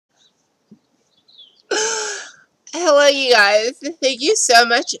Hello, you guys. Thank you so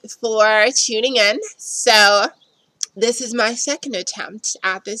much for tuning in. So, this is my second attempt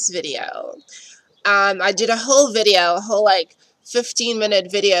at this video. I did a whole video, a whole 15-minute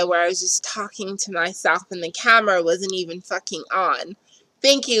video where I was just talking to myself and the camera wasn't even fucking on.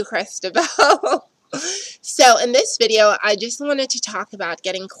 Thank you, Christabel. So, in this video, I just wanted to talk about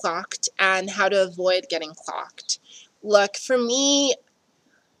getting clocked and how to avoid getting clocked. Look, for me,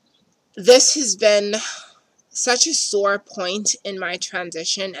 this has been such a sore point in my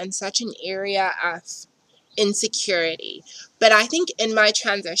transition and such an area of insecurity. But I think in my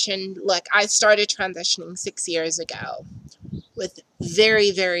transition, look, I started transitioning 6 years ago with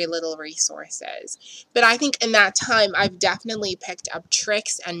very, very little resources. But I think in that time, I've definitely picked up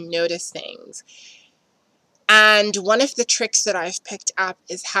tricks and noticed things. And one of the tricks that I've picked up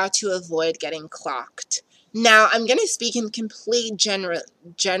is how to avoid getting clocked. Now, I'm going to speak in complete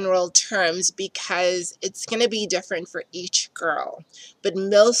general terms because it's going to be different for each girl. But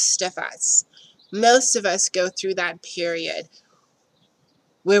most of us go through that period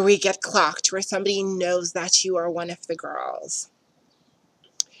where we get clocked, where somebody knows that you are one of the girls.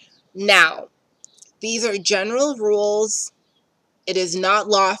 Now, these are general rules. It is not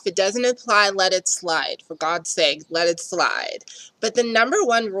law. If it doesn't apply, let it slide. For God's sake, let it slide. But the number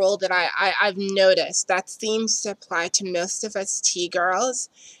one rule that I've noticed that seems to apply to most of us T-girls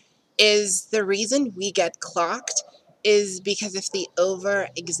is the reason we get clocked is because of the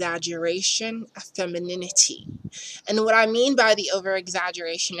over-exaggeration of femininity. And what I mean by the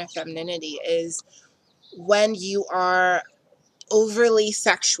over-exaggeration of femininity is when you are overly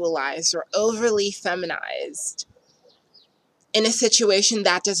sexualized or overly feminized in a situation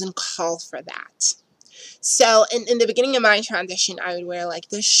that doesn't call for that. So in the beginning of my transition, I would wear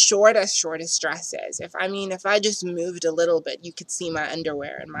the shortest dresses. If I just moved a little bit, you could see my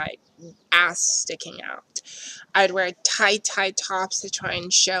underwear and my ass sticking out. I'd wear tight tops to try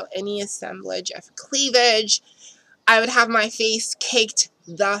and show any assemblage of cleavage. I would have my face caked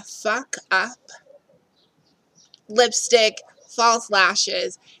the fuck up. Lipstick, false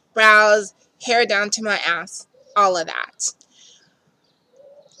lashes, brows, hair down to my ass, all of that.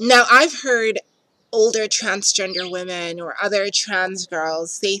 Now, I've heard older transgender women or other trans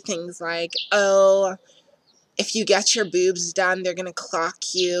girls say things like, oh, if you get your boobs done, they're going to clock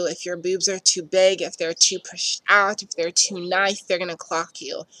you. If your boobs are too big, if they're too pushed out, if they're too nice, they're going to clock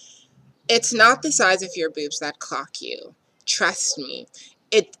you. It's not the size of your boobs that clock you. Trust me.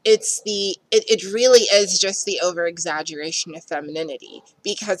 It really is just the over-exaggeration of femininity.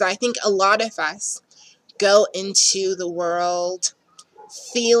 Because I think a lot of us go into the world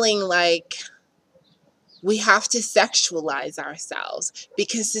feeling like we have to sexualize ourselves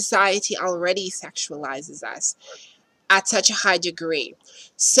because society already sexualizes us at such a high degree.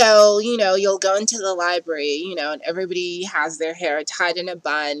 So, you'll go into the library, and everybody has their hair tied in a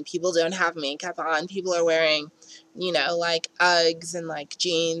bun. People don't have makeup on. People are wearing, Uggs and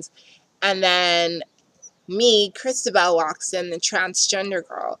jeans. And then me, Christabel, walks in, the transgender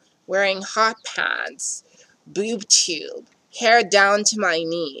girl, wearing hot pants, boob tube, hair down to my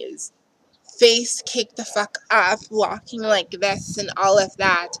knees, face kicked the fuck up, walking like this and all of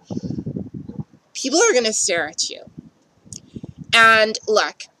that. People are going to stare at you. And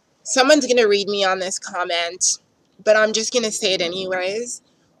look, someone's going to read me on this comment, but I'm just going to say it anyways.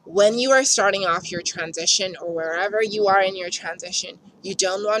 When you are starting off your transition or wherever you are in your transition, you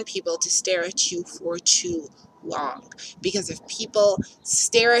don't want people to stare at you for too long. Because if people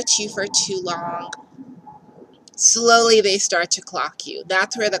stare at you for too long, slowly they start to clock you.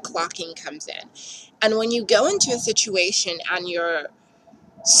 That's where the clocking comes in. And when you go into a situation and you're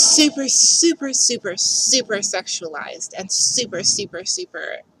super sexualized and super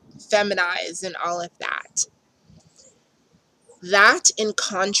feminized and all of that, that in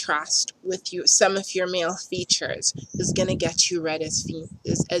contrast with some of your male features is going to get you read as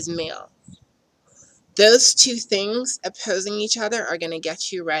male. Those two things opposing each other are going to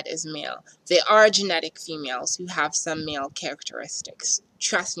get you read as male. They are genetic females who have some male characteristics.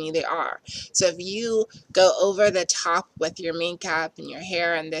 Trust me, they are. So if you go over the top with your makeup and your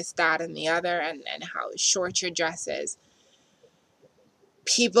hair and this, that, and the other, and how short your dress is,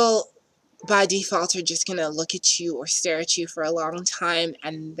 people by default are just going to look at you or stare at you for a long time,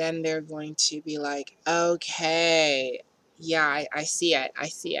 and then they're going to be like, okay, yeah, I see it.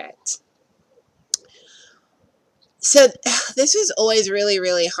 So this was always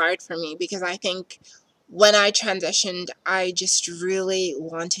really hard for me because I think when I transitioned, I just really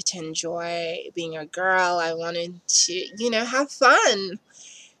wanted to enjoy being a girl. I wanted to, have fun.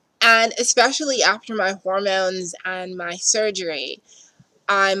 And especially after my hormones and my surgery,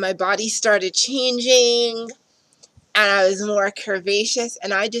 my body started changing. and I was more curvaceous,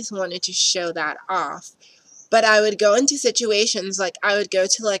 and I just wanted to show that off. But I would go into situations like I would go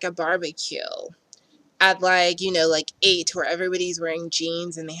to like a barbecue at like, you know, like 8 where everybody's wearing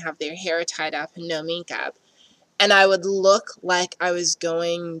jeans and they have their hair tied up and no makeup. And I would look like I was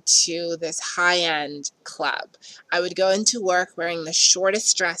going to this high-end club. I would go into work wearing the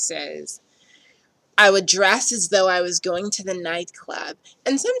shortest dresses. I would dress as though I was going to the nightclub.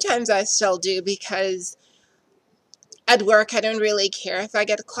 And sometimes I still do because at work I don't really care if I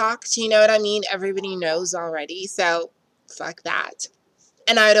get clocked. You know what I mean? Everybody knows already, so fuck that.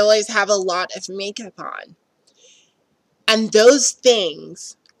 And I'd always have a lot of makeup on. And those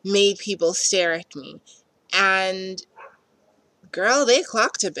things made people stare at me. And girl, they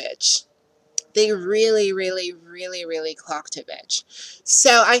clocked a bitch. They really, really, really, really clocked a bitch.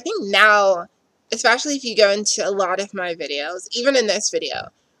 So I think now, especially if you go into a lot of my videos, even in this video,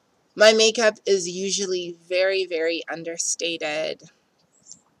 my makeup is usually very, very understated.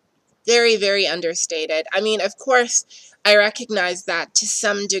 Very, very understated. I mean, of course, I recognize that to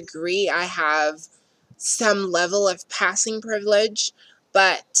some degree I have some level of passing privilege,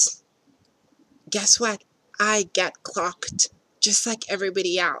 but guess what? I get clocked just like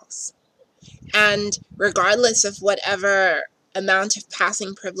everybody else. And regardless of whatever amount of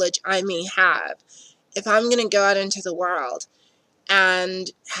passing privilege I may have, if I'm going to go out into the world and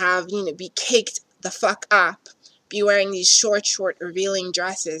have, you know, be caked the fuck up, be wearing these short, revealing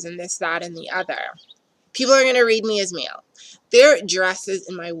dresses and this, that, and the other, people are going to read me as male. There are dresses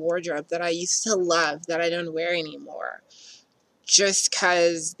in my wardrobe that I used to love that I don't wear anymore just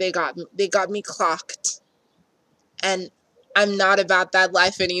because they got me clocked. And I'm not about that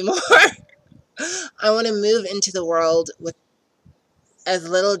life anymore. I want to move into the world with as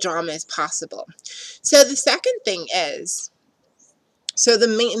little drama as possible. So the second thing is, so the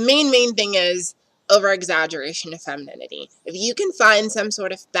main thing is over-exaggeration of femininity. If you can find some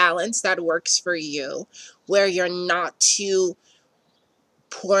sort of balance that works for you, where you're not too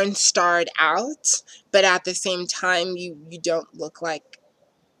porn starred out, but at the same time you don't look like,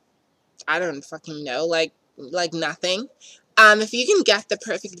 I don't fucking know, like nothing. If you can get the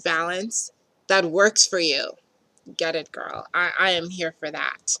perfect balance that works for you, get it, girl. I am here for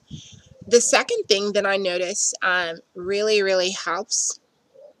that. The second thing that I notice really, really helps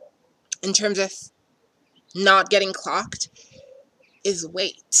in terms of not getting clocked is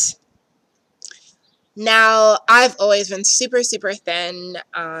weight. Now, I've always been super, super thin.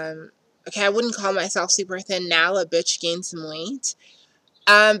 Okay, I wouldn't call myself super thin now. A bitch gained some weight.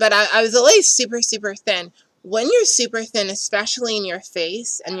 But I was always super, super thin. When you're super thin, especially in your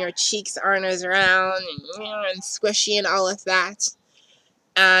face, and your cheeks aren't as round and squishy and all of that,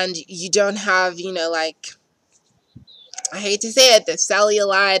 and you don't have, you know, like, I hate to say it, the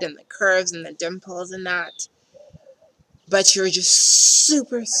cellulite and the curves and the dimples and that, but you're just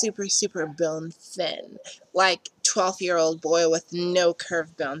super, super, super bone thin, like 12-year-old boy with no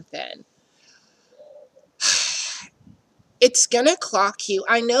curve bone thin. It's gonna clock you.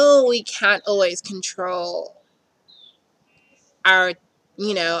 I know we can't always control our,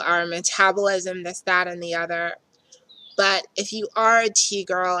 you know, our metabolism, this, that, and the other. But if you are a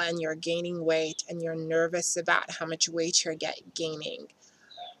T-girl and you're gaining weight and you're nervous about how much weight you're gaining,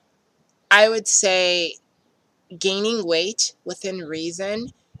 I would say gaining weight within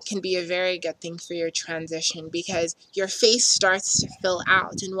reason can be a very good thing for your transition because your face starts to fill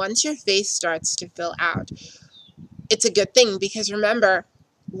out. And once your face starts to fill out, it's a good thing because remember,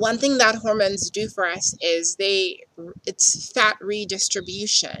 one thing that hormones do for us is it's fat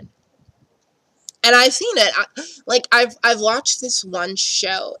redistribution. And I've seen it. I've watched this one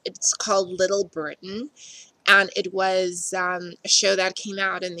show. It's called Little Britain, and it was a show that came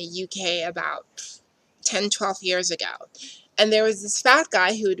out in the UK about 10, 12 years ago. And there was this fat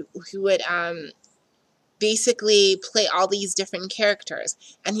guy who would basically play all these different characters,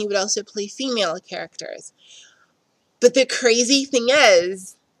 and he would also play female characters. But the crazy thing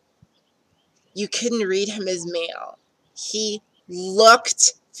is, you couldn't read him as male. He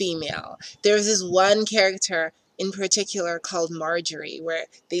looked female. There was this one character in particular called Marjorie, where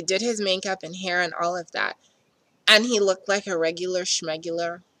they did his makeup and hair and all of that, and he looked like a regular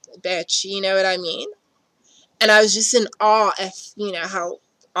schmegular bitch, you know what I mean? And I was just in awe of, you know, how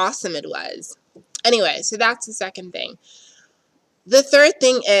awesome it was. Anyway, so that's the second thing. The third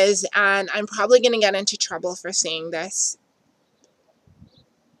thing is, and I'm probably going to get into trouble for saying this,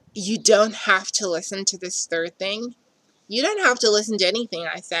 you don't have to listen to this third thing. You don't have to listen to anything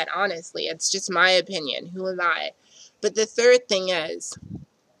I said, honestly. It's just my opinion. Who am I? But the third thing is,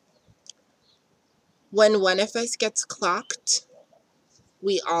 when one of us gets clocked,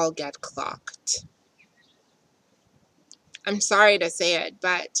 we all get clocked. I'm sorry to say it,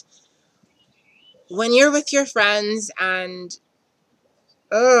 but when you're with your friends and,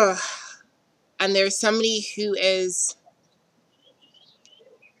 ugh, and there's somebody who is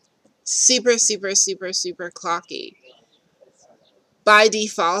super, super, super, super clocky, by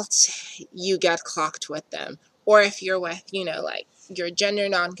default, you get clocked with them. Or if you're with, like your gender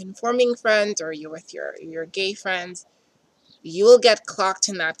non-conforming friends or you're with your gay friends, you will get clocked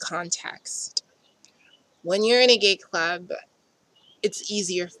in that context. When you're in a gay club, it's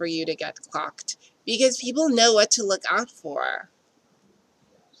easier for you to get clocked because people know what to look out for,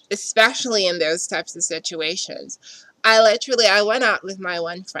 especially in those types of situations. I went out with my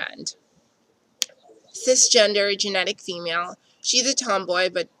one friend, cisgender, genetic female. She's a tomboy,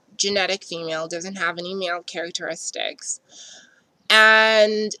 but genetic female, doesn't have any male characteristics.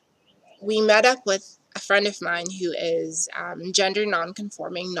 And we met up with a friend of mine who is gender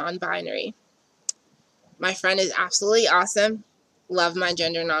non-conforming, non-binary. My friend is absolutely awesome. Love my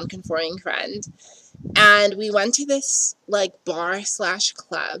gender non-conforming friend. And we went to this like bar /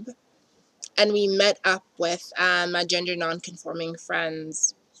 club, and we met up with my gender non-conforming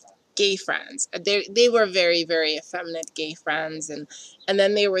friends, gay friends. They were very, very effeminate gay friends, and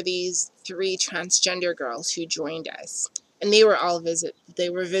then there were these 3 transgender girls who joined us, and they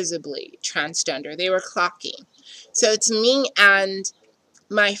were visibly transgender. They were clocky. So it's me and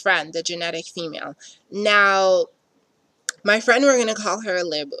my friend, the genetic female. Now, my friend, we're gonna call her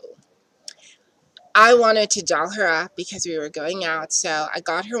Lebu. I wanted to doll her up because we were going out, so I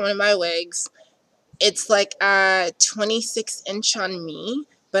got her one of my wigs. It's like a 26-inch on me,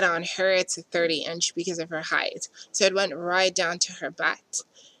 but on her it's a 30-inch because of her height. So it went right down to her butt.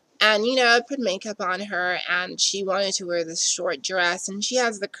 And, I put makeup on her, and she wanted to wear this short dress, and she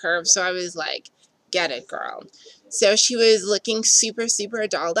has the curve, so I was like, get it, girl. So she was looking super, super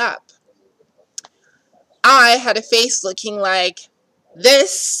dolled up. I had a face looking like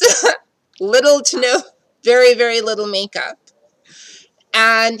this, little to no, very, very little makeup.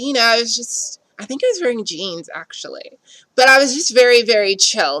 And, I think I was wearing jeans, actually. But I was just very, very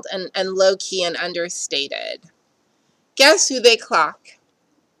chilled and low-key and understated. Guess who they clock?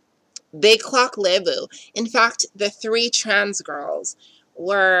 They clock Lebu. In fact, the 3 trans girls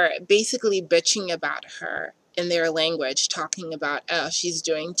were basically bitching about her in their language, talking about, oh, she's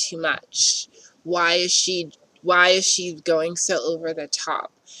doing too much. Why is she going so over the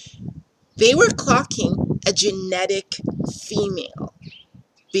top? They were clocking a genetic female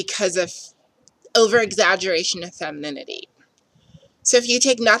because of over-exaggeration of femininity. So if you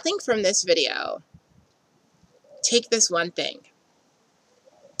take nothing from this video, take this one thing.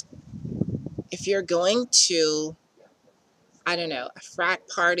 If you're going to, I don't know, a frat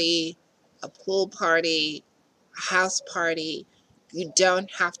party, a pool party, a house party, you don't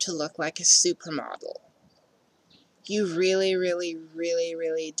have to look like a supermodel. You really, really, really,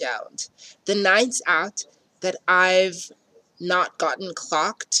 really don't. The nights out that I've not gotten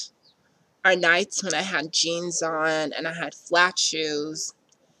clocked are nights when I had jeans on and I had flat shoes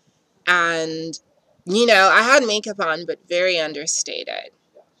and, I had makeup on, but very understated.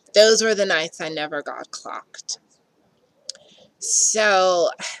 Those were the nights I never got clocked. So,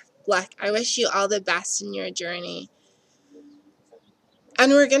 I wish you all the best in your journey.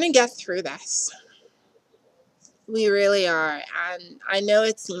 And we're going to get through this. We really are. And I know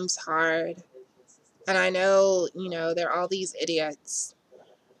it seems hard. And I know, there are all these idiots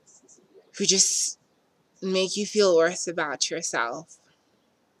who just make you feel worse about yourself.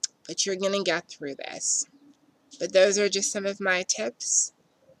 But you're going to get through this. But those are just some of my tips.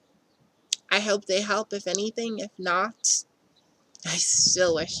 I hope they help, if anything. If not, I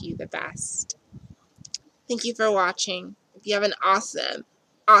still wish you the best. Thank you for watching. If you have an awesome,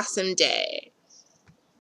 awesome day.